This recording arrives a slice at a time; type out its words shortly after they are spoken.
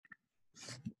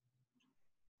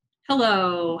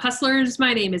Hello, hustlers.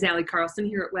 My name is Allie Carlson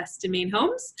here at Weston Main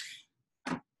Homes.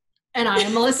 And I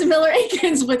am Melissa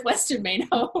Miller-Akins with Weston Main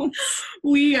Homes.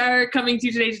 We are coming to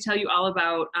you today to tell you all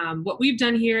about what we've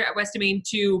done here at Weston Main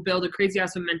to build a crazy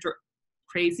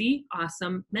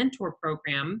awesome mentor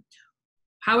program,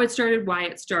 how it started, why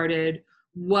it started,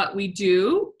 what we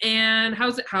do, and how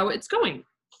it's going.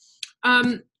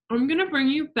 I'm going to bring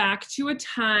you back to a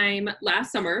time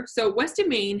last summer. So Weston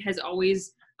Main has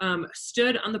always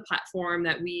stood on the platform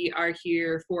that we are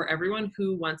here for everyone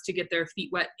who wants to get their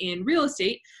feet wet in real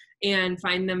estate and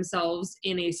find themselves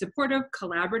in a supportive,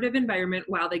 collaborative environment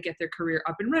while they get their career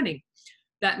up and running.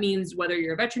 That means whether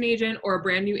you're a veteran agent or a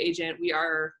brand new agent, we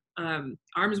are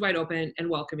arms wide open and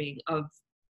welcoming of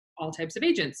all types of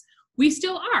agents. We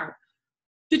still are.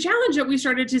 The challenge that we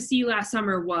started to see last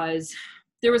summer was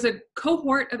there was a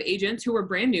cohort of agents who were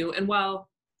brand new, and while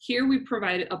here we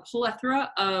provided a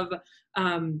plethora of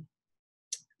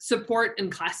support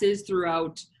and classes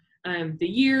throughout the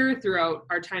year, throughout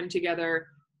our time together,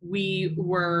 we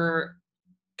were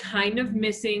kind of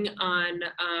missing on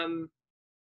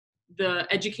the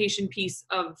education piece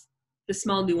of the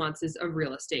small nuances of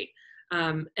real estate.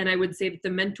 And I would say that the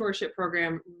mentorship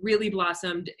program really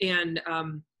blossomed and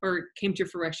or came to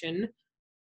fruition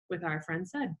with our friend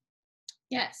Ced.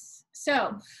 Yes.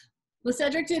 So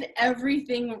LeCedric did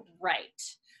everything right.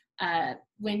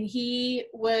 When he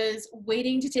was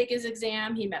waiting to take his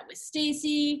exam, he met with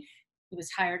Stacy. He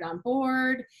was hired on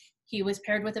board. He was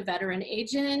paired with a veteran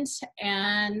agent,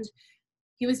 and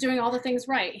he was doing all the things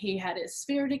right. He had his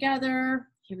sphere together.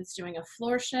 He was doing a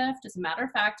floor shift. As a matter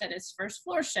of fact, at his first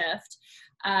floor shift,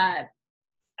 I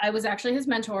was actually his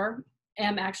mentor.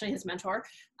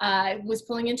 I was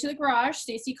pulling into the garage.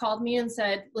 Stacy called me and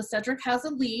said, LeCedric has a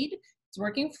lead. It's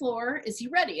working floor. Is he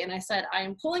ready? And I said, I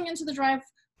am pulling into the drive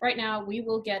right now. We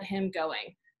will get him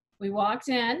going. We walked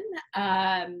in,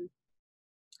 got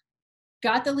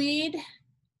the lead.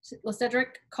 LeCedric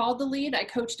called the lead. I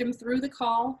coached him through the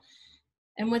call.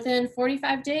 And within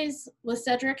 45 days,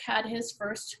 LeCedric had his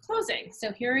first closing.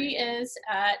 So here he is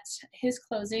at his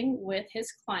closing with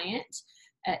his client,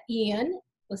 Ian.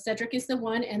 LeCedric is the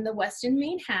one in the Weston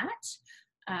Main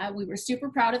hat. We were super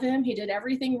proud of him. He did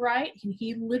everything right, and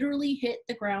he literally hit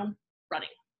the ground running.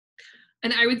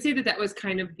 And I would say that was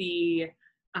kind of the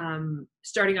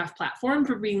starting off platform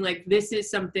for being like, this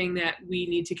is something that we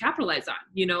need to capitalize on.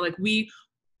 You know, like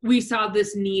we saw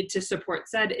this need to support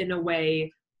Ced in a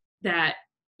way that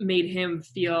made him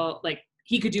feel like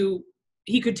he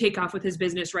could take off with his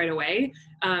business right away.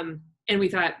 And we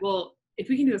thought, well, if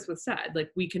we can do this with Ced, like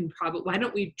we can why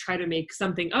don't we try to make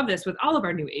something of this with all of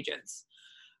our new agents?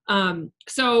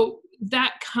 So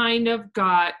that kind of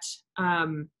got, I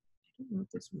don't know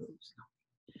if this moves.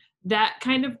 That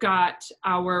kind of got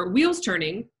our wheels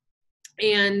turning,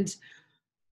 and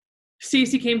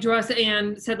Stacy came to us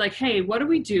and said like, hey, what do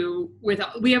we do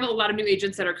we have a lot of new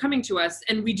agents that are coming to us,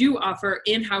 and we do offer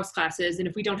in-house classes. And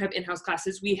if we don't have in-house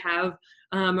classes, we have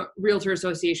realtor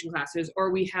association classes, or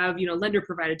we have, lender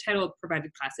provided, title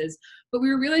provided classes. But we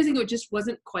were realizing it just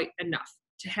wasn't quite enough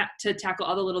to tackle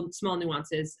all the little small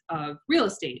nuances of real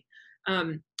estate.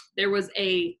 There was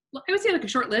I would say like a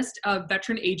short list of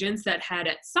veteran agents that had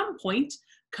at some point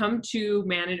come to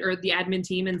manage or the admin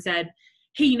team and said,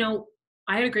 hey,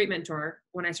 I had a great mentor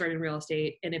when I started in real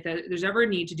estate, and if there's ever a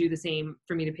need to do the same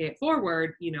for me to pay it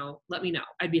forward, let me know.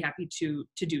 I'd be happy to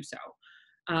do so.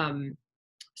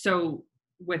 So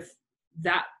with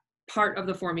that part of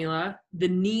the formula, the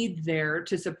need there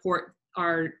to support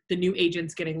the new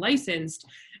agents getting licensed,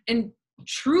 and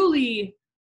truly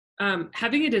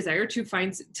having a desire to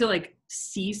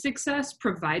see success,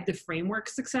 provide the framework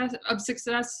of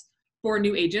success for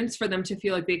new agents, for them to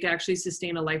feel like they could actually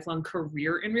sustain a lifelong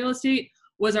career in real estate,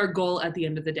 was our goal at the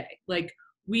end of the day. Like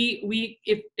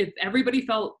if everybody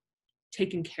felt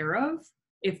taken care of,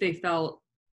 if they felt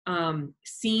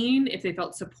seen, if they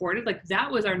felt supported, like that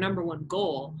was our number one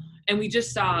goal. And we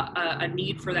just saw a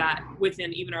need for that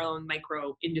within even our own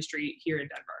micro industry here in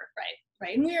Denver.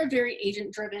 Right. And we are a very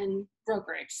agent-driven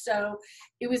brokerage. So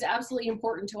it was absolutely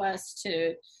important to us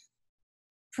to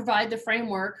provide the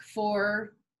framework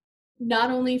for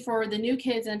not only for the new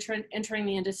kids entering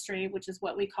the industry, which is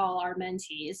what we call our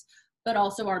mentees, but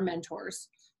also our mentors.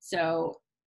 So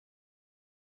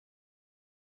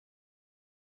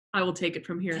I will take it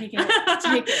from here. Take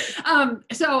it.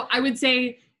 So I would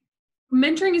say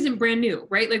mentoring isn't brand new,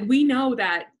 right? Like we know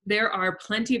that there are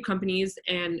plenty of companies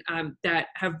and that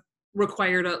have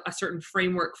required a certain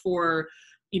framework for,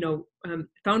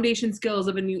 foundation skills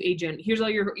of a new agent. Here's all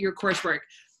your coursework.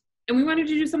 And we wanted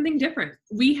to do something different.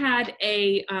 We had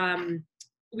a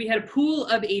we had a pool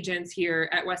of agents here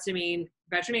at Weston Maine,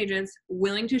 veteran agents,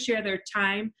 willing to share their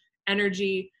time,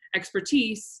 energy,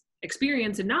 expertise,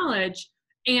 experience, and knowledge.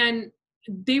 And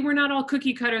they were not all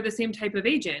cookie cutter, the same type of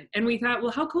agent. And we thought,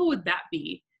 well, how cool would that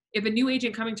be if a new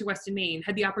agent coming to Weston Maine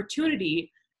had the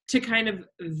opportunity to kind of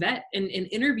vet and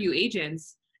interview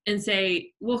agents and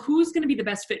say, well, who's going to be the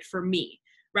best fit for me?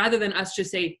 Rather than us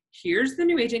just say, here's the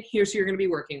new agent, here's who you're going to be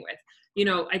working with. You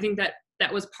know, I think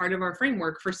that was part of our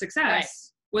framework for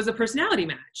success, was a personality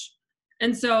match.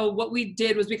 And so what we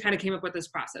did was we kind of came up with this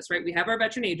process, right? We have our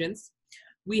veteran agents.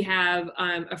 We have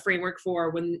a framework for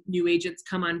when new agents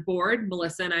come on board.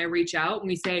 Melissa and I reach out and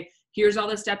we say, here's all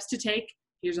the steps to take.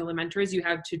 Here's all the mentors you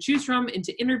have to choose from and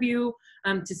to interview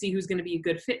to see who's going to be a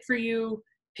good fit for you.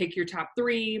 Pick your top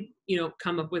 3, you know,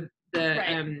 come up with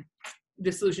the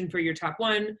solution for your top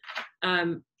 1.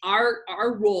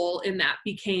 Our role in that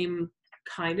became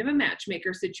kind of a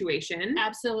matchmaker situation.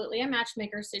 Absolutely a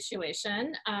matchmaker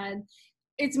situation.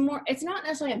 It's not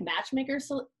necessarily a matchmaker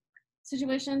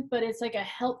situation, but it's like a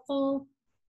helpful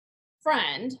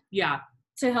friend. Yeah.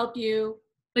 To help you.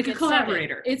 Like a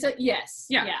collaborator. Started. Yes.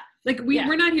 Yeah. Like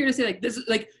we're not here to say like this is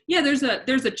like, yeah, there's a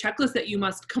checklist that you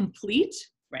must complete.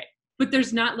 Right. But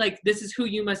there's not like, this is who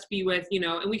you must be with, you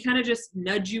know, and we kind of just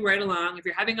nudge you right along. If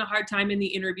you're having a hard time in the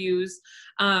interviews,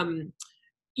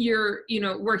 we're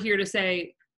here to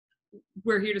say,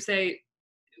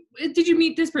 did you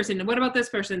meet this person? And what about this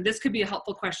person? This could be a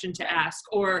helpful question to ask.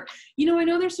 Or, you know, I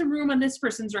know there's some room on this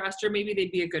person's roster. Maybe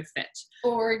they'd be a good fit.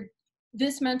 Or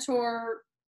this mentor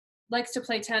likes to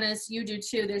play tennis. You do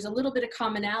too. There's a little bit of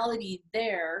commonality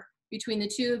there between the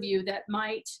two of you that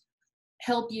might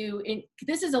help you in.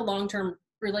 This is a long-term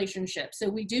relationship. So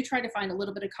we do try to find a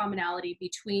little bit of commonality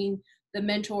between the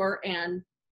mentor and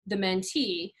the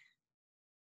mentee.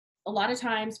 A lot of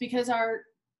times, because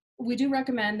we do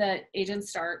recommend that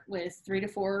agents start with 3 to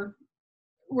 4,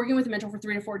 working with a mentor for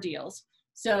 3 to 4 deals.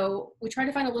 So we try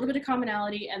to find a little bit of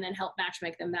commonality and then help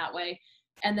matchmake them that way.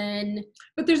 And then,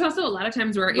 but there's also a lot of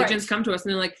times where our agents come to us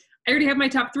and they're like, I already have my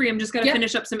top 3. I'm just going to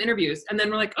finish up some interviews. And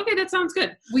then we're like, okay, that sounds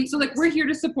good. We're here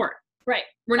to support. Right.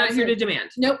 We're not here to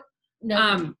demand. Nope.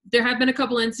 There have been a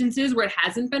couple instances where it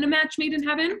hasn't been a match made in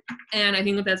heaven. And I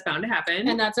think that's bound to happen.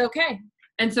 And that's okay.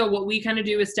 And so what we kind of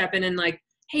do is step in and like,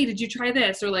 hey, did you try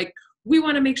this? Or like, we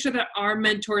want to make sure that our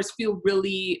mentors feel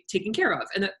really taken care of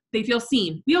and that they feel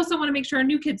seen. We also want to make sure our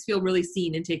new kids feel really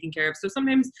seen and taken care of. So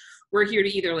sometimes we're here to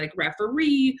either like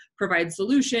referee, provide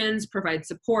solutions, provide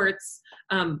supports,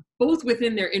 both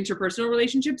within their interpersonal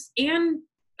relationships and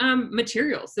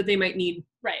materials that they might need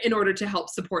in order to help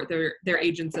support their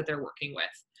agents that they're working with.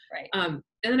 Right. And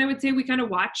then I would say we kind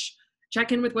of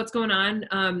check in with what's going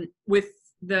on with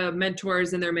the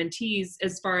mentors and their mentees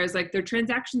as far as like their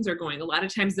transactions are going. A lot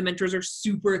of times the mentors are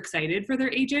super excited for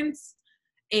their agents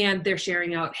and they're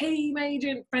sharing out, hey, my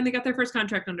agent finally got their first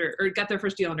contract got their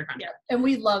first deal under contract. Yeah. And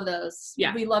we love those.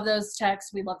 Yeah. We love those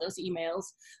texts. We love those emails.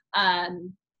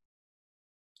 And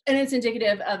it's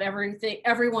indicative of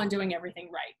everyone doing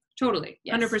everything right. Totally.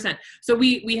 Yes. 100%. So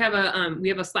we have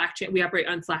a Slack channel. We operate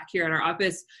on Slack here in our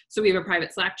office. So we have a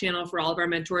private Slack channel for all of our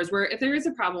mentors where if there is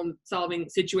a problem solving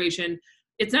situation,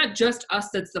 it's not just us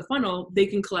that's the funnel. They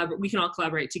can collaborate. We can all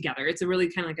collaborate together. It's a really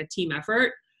kind of like a team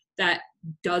effort that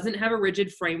doesn't have a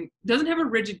rigid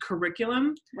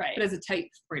curriculum, right? But has a tight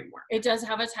framework. It does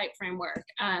have a tight framework.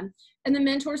 And the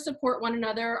mentors support one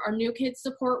another. Our new kids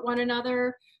support one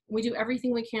another. We do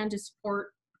everything we can to support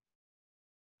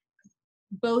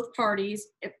both parties.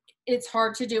 It's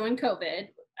hard to do in COVID.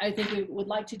 I think we would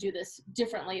like to do this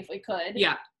differently if we could.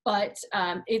 Yeah. But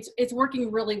it's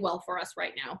working really well for us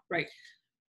right now. Right.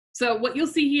 So what you'll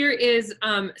see here is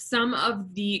some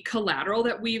of the collateral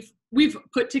that we've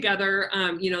put together.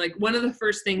 Like one of the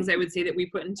first things I would say that we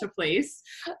put into place.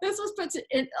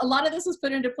 A lot of this was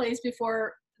put into place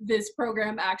before this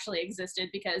program actually existed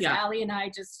because Allie and I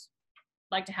just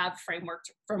like to have framework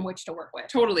from which to work with.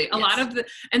 Totally. A lot of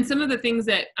some of the things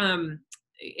that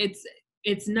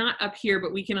it's not up here,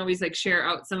 but we can always like share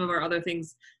out some of our other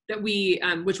things that we,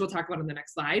 which we'll talk about on the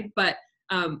next slide. But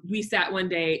we sat one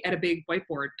day at a big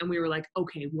whiteboard and we were like,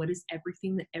 okay, what is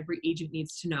everything that every agent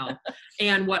needs to know?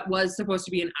 And what was supposed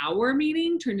to be an hour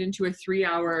meeting turned into a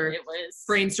 3-hour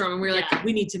brainstorm. And we were like,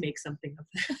 we need to make something of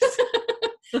this.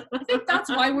 I think that's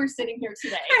why we're sitting here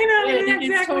today. I know.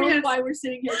 It's totally why we're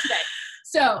sitting here today.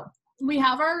 So we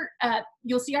have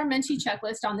you'll see our mentee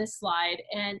checklist on this slide,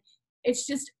 and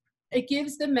it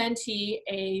gives the mentee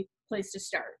a place to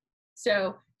start.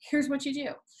 So here's what you do.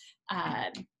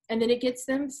 And then it gets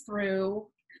them through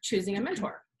choosing a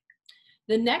mentor.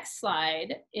 The next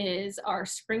slide is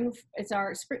we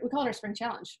call it our spring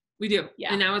challenge. We do. Yeah.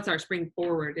 And now it's our spring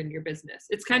forward in your business.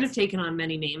 It's kind of taken on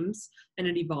many names and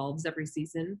it evolves every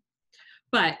season.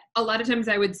 But a lot of times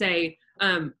I would say,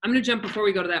 I'm going to jump before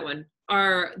we go to that one.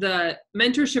 The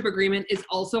mentorship agreement is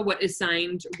also what is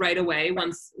signed right away.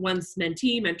 Right. Once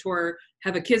mentee, mentor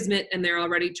have a kismet and they're all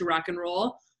ready to rock and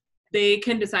roll, they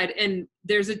can decide. And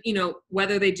there's a,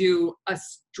 whether they do a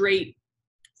straight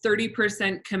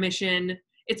 30% commission,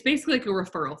 it's basically like a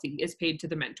referral fee is paid to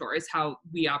the mentor is how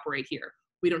we operate here.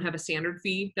 We don't have a standard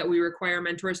fee that we require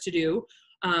mentors to do.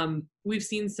 We've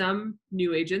seen some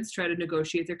new agents try to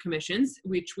negotiate their commissions,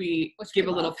 which we give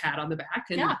a little pat on the back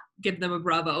and give them a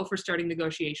bravo for starting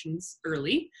negotiations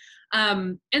early.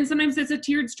 And sometimes it's a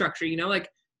tiered structure, like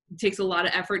it takes a lot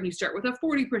of effort and you start with a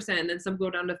 40% and then some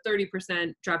go down to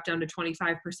 30%, drop down to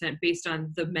 25% based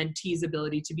on the mentee's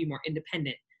ability to be more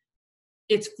independent.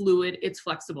 It's fluid, it's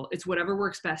flexible, it's whatever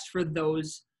works best for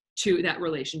those two, that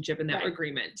relationship and that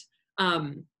agreement.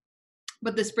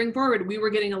 But the spring forward, we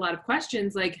were getting a lot of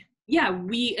questions like,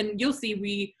 and you'll see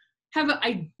we have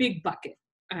a big bucket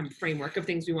framework of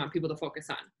things we want people to focus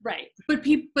on. Right.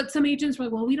 But some agents were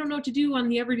like, well, we don't know what to do on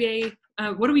the everyday.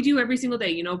 What do we do every single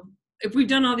day? If we've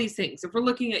done all these things, if we're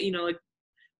looking at, like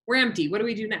we're empty, what do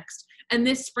we do next? And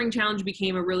this spring challenge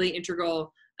became a really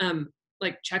integral,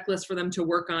 checklist for them to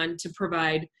work on to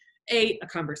provide a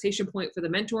conversation point for the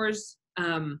mentors,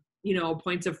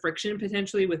 points of friction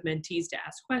potentially with mentees to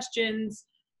ask questions.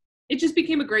 It just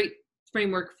became a great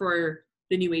framework for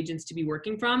the new agents to be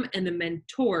working from and the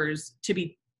mentors to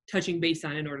be touching base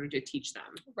on in order to teach them.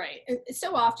 Right.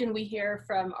 So often we hear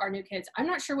from our new kids, I'm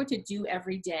not sure what to do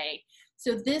every day.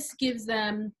 So this gives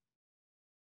them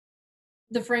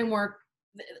the framework.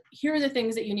 Here are the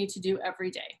things that you need to do every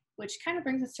day, which kind of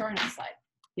brings us to our next slide.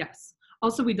 Yes.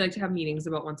 Also, we'd like to have meetings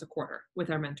about once a quarter with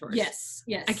our mentors. Yes.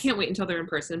 I can't wait until they're in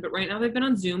person, but right now they've been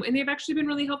on Zoom and they've actually been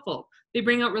really helpful. They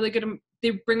bring out really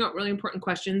important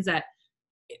questions that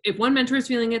if one mentor is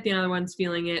feeling it, the other one's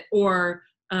feeling it, or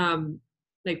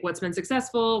what's been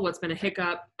successful, what's been a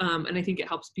hiccup. And I think it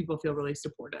helps people feel really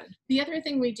supported. The other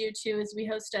thing we do too is we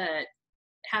host a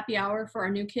happy hour for our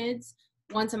new kids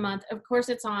once a month. Of course,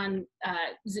 it's on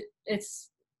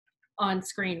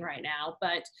screen right now,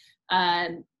 but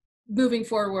moving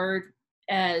forward,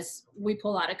 as we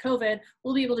pull out of COVID,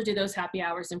 we'll be able to do those happy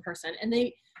hours in person. And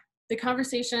the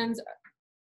conversations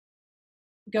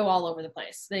go all over the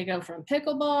place. They go from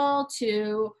pickleball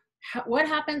to what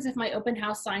happens if my open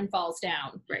house sign falls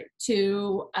down, right?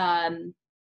 To what did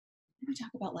we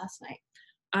talk about last night?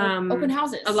 Open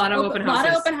houses. A lot of open houses. A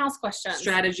lot of open house questions.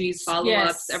 Strategies,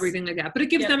 follow-ups, everything like that. But it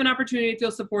gives them an opportunity to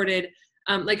feel supported.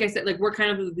 Like I said, we're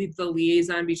kind of the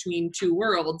liaison between two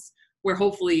worlds where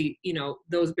hopefully,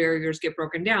 those barriers get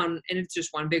broken down and it's just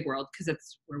one big world because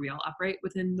it's where we all operate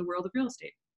within the world of real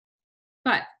estate.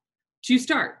 But to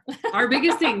start, our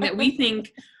biggest thing that we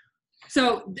think,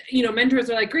 so,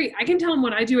 mentors are like, great, I can tell them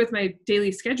what I do with my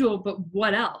daily schedule, but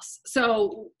what else?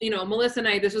 So, Melissa and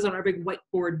I, this was on our big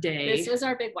whiteboard day. This was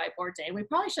our big whiteboard day. We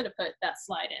probably should have put that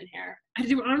slide in here. I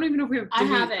don't even know if we have. I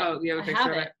have it. Oh, you have a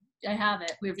picture of it. I have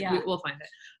it. We'll find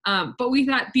it. But we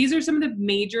thought these are some of the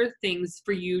major things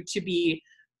for you to be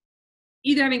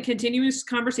either having continuous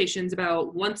conversations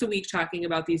about once a week talking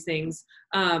about these things,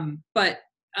 but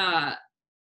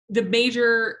the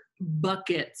major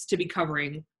buckets to be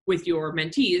covering with your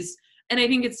mentees. And I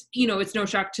think it's, it's no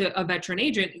shock to a veteran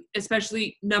agent,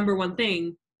 especially number one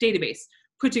thing, database.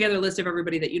 Put together a list of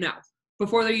everybody that you know.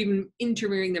 Before they're even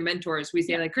interviewing their mentors, we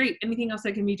say great, anything else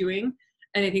I can be doing?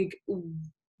 And I think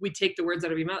we take the words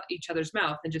out of each other's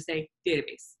mouth and just say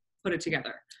database, put it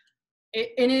together.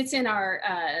 And it's in our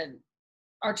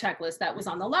checklist that was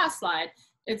on the last slide.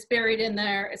 It's buried in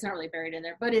there. It's not really buried in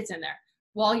there, but it's in there.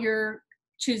 While you're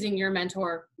choosing your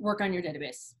mentor, work on your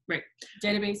database. Right.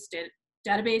 Database,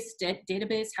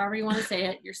 however you want to say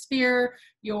it. Your sphere,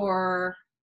 your...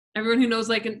 Everyone who knows,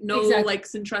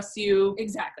 likes and trusts you.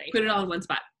 Exactly. Put it all in one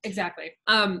spot. Exactly.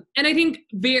 And I think,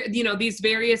 these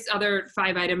various other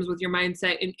 5 items with your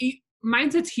mindset, and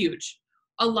mindset's huge.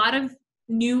 A lot of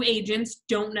new agents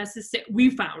don't necessarily, we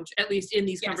found, at least in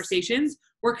these conversations,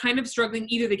 we're kind of struggling.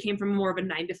 Either they came from more of a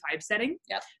 9-to-5 setting.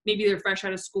 Yep. Maybe they're fresh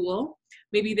out of school.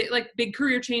 Maybe they big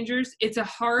career changers. It's a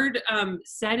hard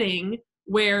setting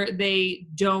where they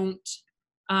don't,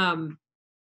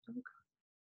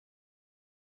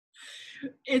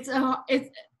 it's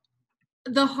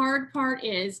the hard part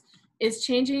is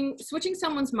switching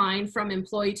someone's mind from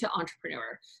employee to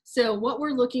entrepreneur. So what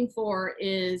we're looking for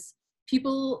is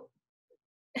people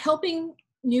helping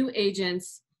new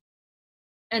agents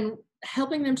and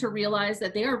helping them to realize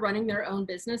that they are running their own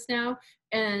business now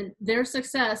and their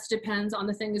success depends on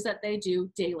the things that they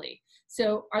do daily.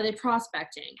 So are they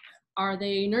prospecting? Are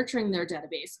they nurturing their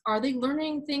database? Are they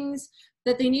learning things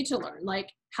that they need to learn, like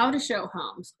how to show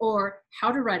homes or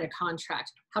how to write a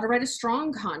contract, how to write a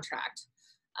strong contract?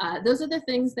 Those are the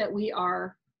things that we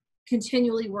are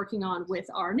continually working on with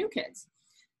our new kids.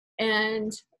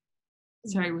 And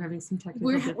sorry, we're having some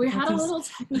technical we had a little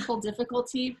technical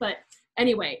difficulty, but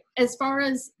anyway, as far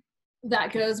as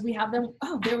that goes, we have them.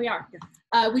 Oh, there we are.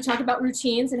 We talk about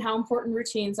routines and how important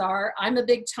routines are. I'm a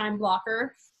big time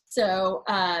blocker. So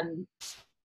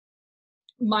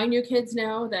my new kids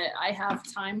know that I have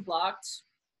time blocked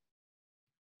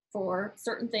for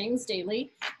certain things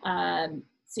daily.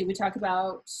 See, we talk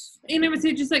about, and I would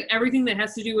say just like everything that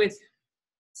has to do with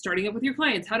starting up with your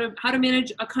clients, how to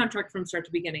manage a contract from start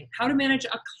to beginning, how to manage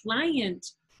a client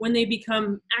when they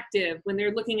become active, when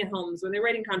they're looking at homes, when they're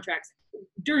writing contracts,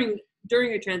 during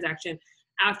a transaction,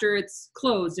 after it's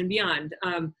closed and beyond,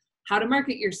 how to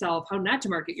market yourself, how not to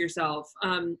market yourself,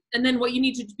 and then what you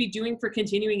need to be doing for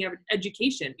continuing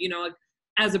education. You know, like,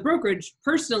 as a brokerage,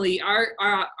 personally,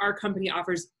 our company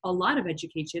offers a lot of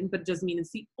education, but it doesn't mean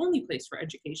it's the only place for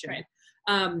education.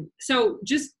 Right. So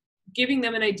just giving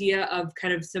them an idea of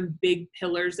kind of some big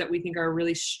pillars that we think are a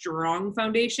really strong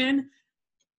foundation,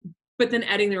 but then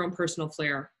adding their own personal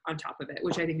flair on top of it,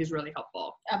 which I think is really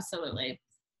helpful. Absolutely.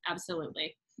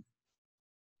 Absolutely.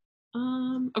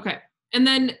 Okay. And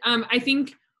then I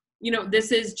think, you know,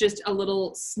 this is just a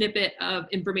little snippet of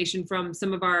information from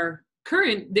some of our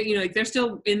current, you know, like they're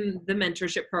still in the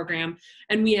mentorship program,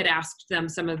 and we had asked them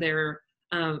some of their,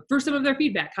 for some of their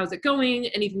feedback. How's it going?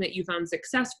 Anything that you found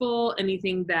successful?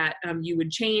 Anything that you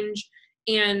would change?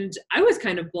 And I was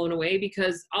kind of blown away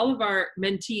because all of our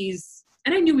mentees,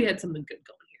 and I knew we had something good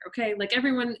going here. Okay. Like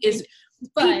everyone is,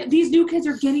 but these new kids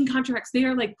are getting contracts. They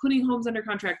are like putting homes under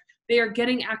contract. They are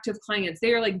getting active clients.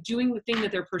 They are like doing the thing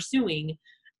that they're pursuing.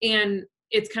 And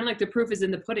it's kind of like the proof is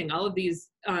in the pudding. All of these,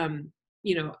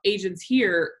 you know, agents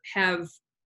here have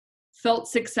felt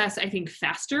success, I think,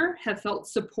 faster, have felt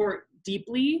support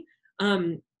deeply,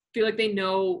 feel like they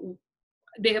know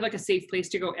they have like a safe place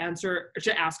to go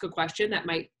ask a question that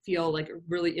might feel like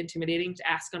really intimidating to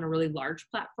ask on a really large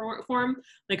platform,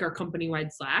 like our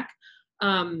company-wide Slack.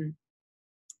 And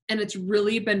it's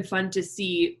really been fun to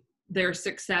see their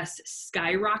success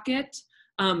skyrocket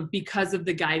because of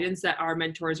the guidance that our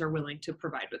mentors are willing to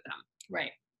provide with them.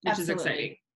 Right. Which Absolutely. is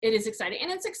exciting. It is exciting.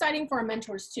 And it's exciting for our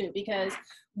mentors too, because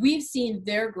we've seen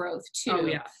their growth too. Oh,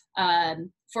 yeah.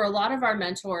 For a lot of our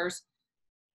mentors,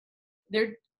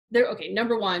 they're okay.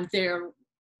 Number one, they're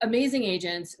amazing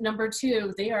agents. Number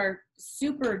two, they are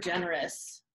super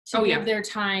generous to give their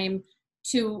time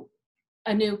to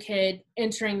a new kid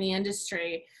entering the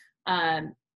industry.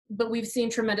 But we've seen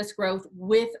tremendous growth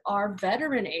with our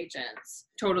veteran agents.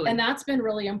 Totally. And that's been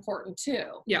really important too.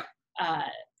 Yeah.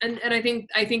 And I think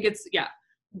it's,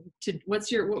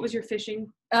 what was your fishing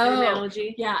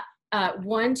analogy? Yeah.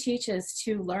 One teaches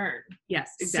to learn.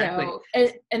 Yes, exactly. So,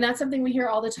 and that's something we hear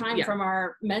all the time from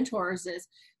our mentors is,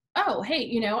 oh, hey,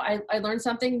 you know, I learned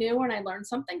something new and I learned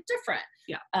something different.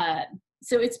 Yeah.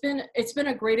 So it's been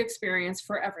a great experience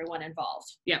for everyone involved.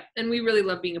 Yeah. And we really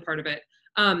love being a part of it.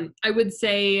 I would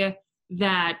say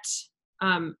that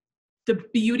the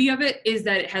beauty of it is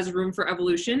that it has room for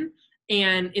evolution,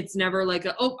 and it's never like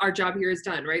our job here is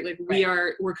done, right? Like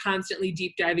we're constantly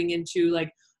deep diving into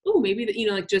like, maybe that, you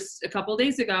know, like just a couple of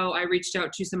days ago, I reached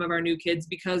out to some of our new kids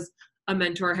because a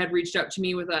mentor had reached out to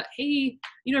me with hey,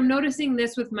 you know, I'm noticing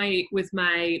this with my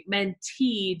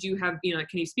mentee. Do you have, you know,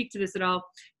 can you speak to this at all?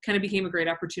 Kind of became a great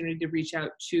opportunity to reach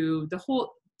out to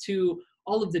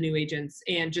all of the new agents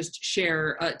and just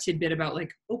share a tidbit about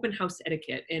like open house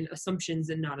etiquette and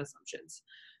assumptions and not assumptions.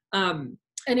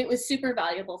 And it was super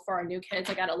valuable for our new kids.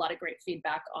 I got a lot of great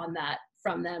feedback on that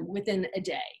from them within a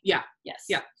day. Yeah. Yes.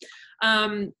 Yeah.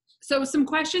 So some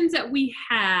questions that we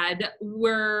had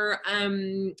were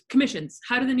commissions.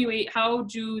 How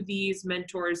do these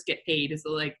mentors get paid? Is it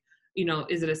like, you know,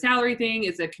 is it a salary thing?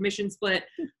 Is it a commission split?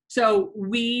 So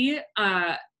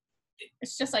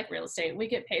it's just like real estate. We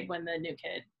get paid when the new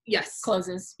kid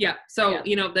closes. Yeah. So,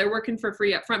 you know, they're working for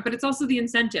free up front, but it's also the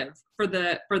incentive for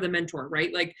the mentor,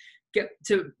 right? Like get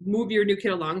to move your new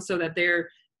kid along so that they're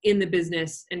in the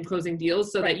business and closing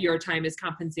deals so that your time is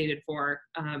compensated for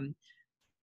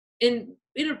in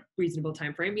a reasonable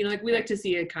time frame. You know, like we like to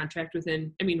see a contract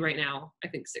within, I mean, right now, I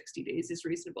think 60 days is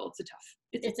reasonable.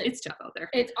 It's tough out there.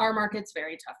 Our market's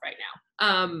very tough right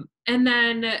now.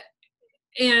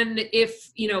 And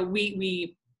if, you know,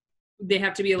 they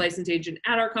have to be a licensed agent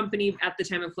at our company at the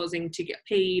time of closing to get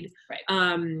paid. Right.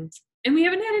 And we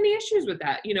haven't had any issues with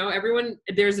that. You know,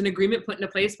 there's an agreement put into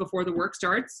place before the work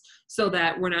starts so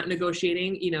that we're not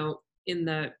negotiating, you know, in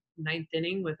the 9th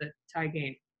inning with a tie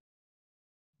game.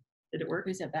 Did it work?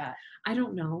 Who said that? I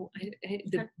don't know.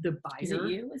 The buyer. Is it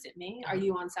you? Is it me? Are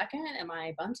you on second? Am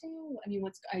I bunting? I mean,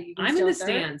 are you? I'm in the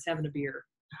stands having a beer.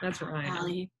 That's where I am.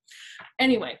 Allie.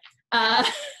 Anyway.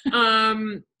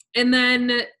 And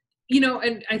then, you know,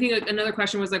 and I think another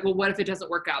question was like, well, what if it doesn't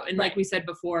work out? And like we said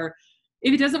before,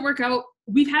 if it doesn't work out,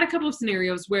 we've had a couple of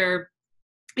scenarios where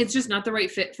it's just not the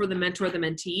right fit for the mentor or the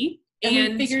mentee.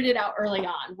 And we figured it out early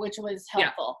on, which was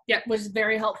helpful. Yeah. Was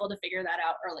very helpful to figure that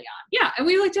out early on. Yeah. And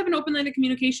we like to have an open line of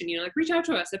communication, you know, like reach out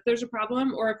to us if there's a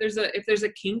problem or if there's a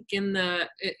kink in the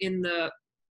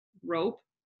rope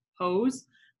hose,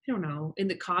 I don't know, in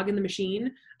the cog in the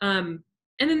machine. And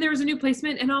then there was a new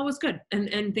placement and all was good.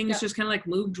 And things just kind of like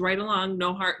moved right along.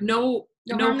 No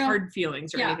hard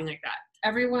feelings or anything like that.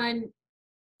 Everyone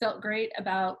felt great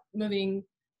about moving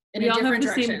in a different direction. We all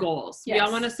have the same goals. Yes. We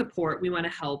all want to support. We want to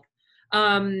help.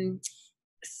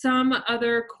 Some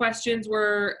other questions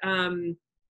were, there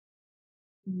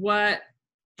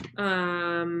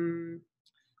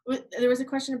was a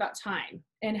question about time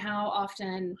and how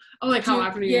often. Oh, like how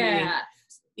often are you meeting?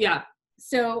 Yeah.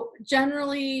 So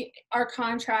generally our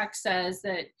contract says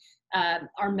that,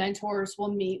 our mentors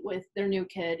will meet with their new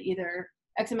kid either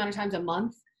X amount of times a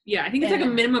month. Yeah. I think it's like a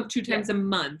minimum of 2 times a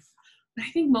month. But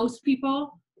I think most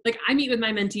people, like I meet with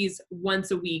my mentees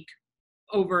once a week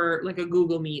over like a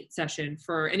Google Meet session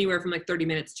for anywhere from like 30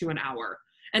 minutes to an hour.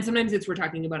 And sometimes we're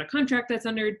talking about a contract that's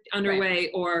underway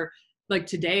or like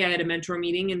today I had a mentor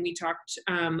meeting and we talked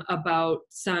about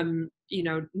some, you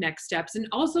know, next steps and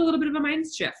also a little bit of a mind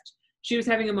shift. She was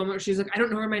having a moment where she's like, I don't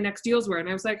know where my next deals were. And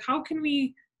I was like, how can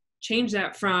we change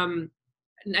that from,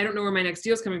 I don't know where my next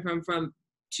deal's coming from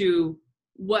to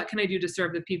what can I do to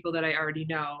serve the people that I already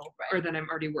know or that I'm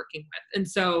already working with? And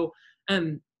so,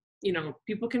 you know,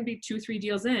 people can be 2-3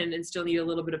 deals in and still need a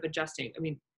little bit of adjusting. I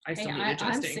mean, I still need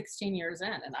adjusting. I'm 16 years in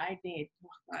and I need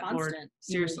constant. Lord,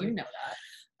 seriously. You know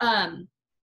that.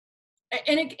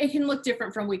 And it can look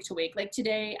different from week to week. Like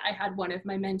today I had one of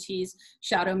my mentees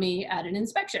shadow me at an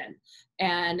inspection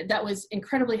and that was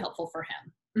incredibly helpful for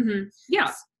him. Mm-hmm.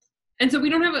 Yeah. And so we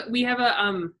have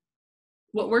a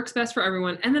what works best for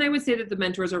everyone. And then I would say that the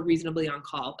mentors are reasonably on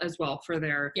call as well for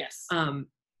their,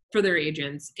 for their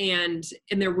agents and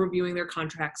they're reviewing their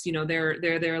contracts, you know,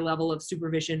 their level of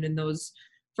supervision in those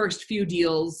first few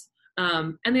deals.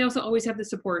 And they also always have the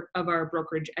support of our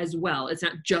brokerage as well. It's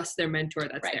not just their mentor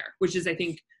that's there, which is, I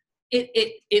think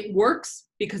it works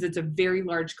because it's a very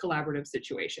large collaborative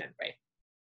situation.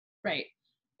 Right.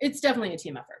 It's definitely a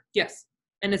team effort. Yes.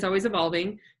 And it's always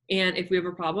evolving. And if we have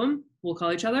a problem, we'll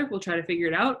call each other. We'll try to figure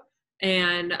it out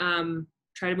and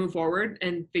try to move forward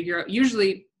and figure out.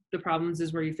 Usually the problems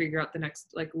is where you figure out the next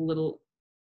like little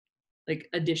like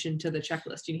addition to the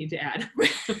checklist you need to add.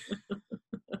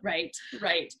 Right.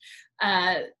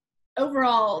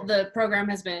 Overall, the program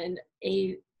has been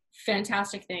a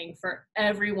fantastic thing for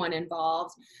everyone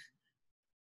involved.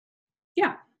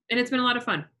 Yeah. And it's been a lot of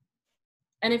fun.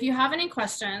 And if you have any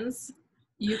questions,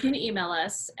 you can email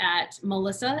us at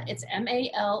Melissa, it's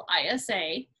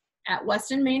MALISA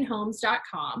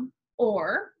 @westonmainhomes.com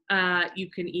or you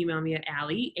can email me at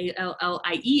Allie,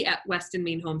 ALLIE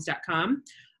 @westonmainhomes.com.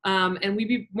 And we'd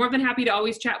be more than happy to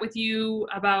always chat with you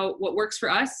about what works for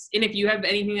us. And if you have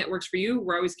anything that works for you,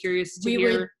 we're always curious to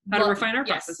hear how to refine our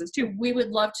processes too. We would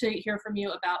love to hear from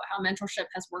you about how mentorship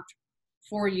has worked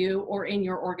for you or in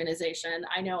your organization.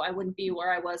 I know I wouldn't be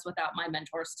where I was without my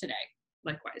mentors today.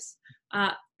 Likewise.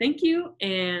 Thank you,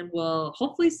 and we'll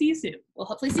hopefully see you soon. We'll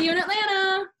hopefully see you in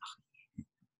Atlanta.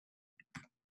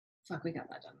 Fuck, we got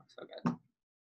that done. So good.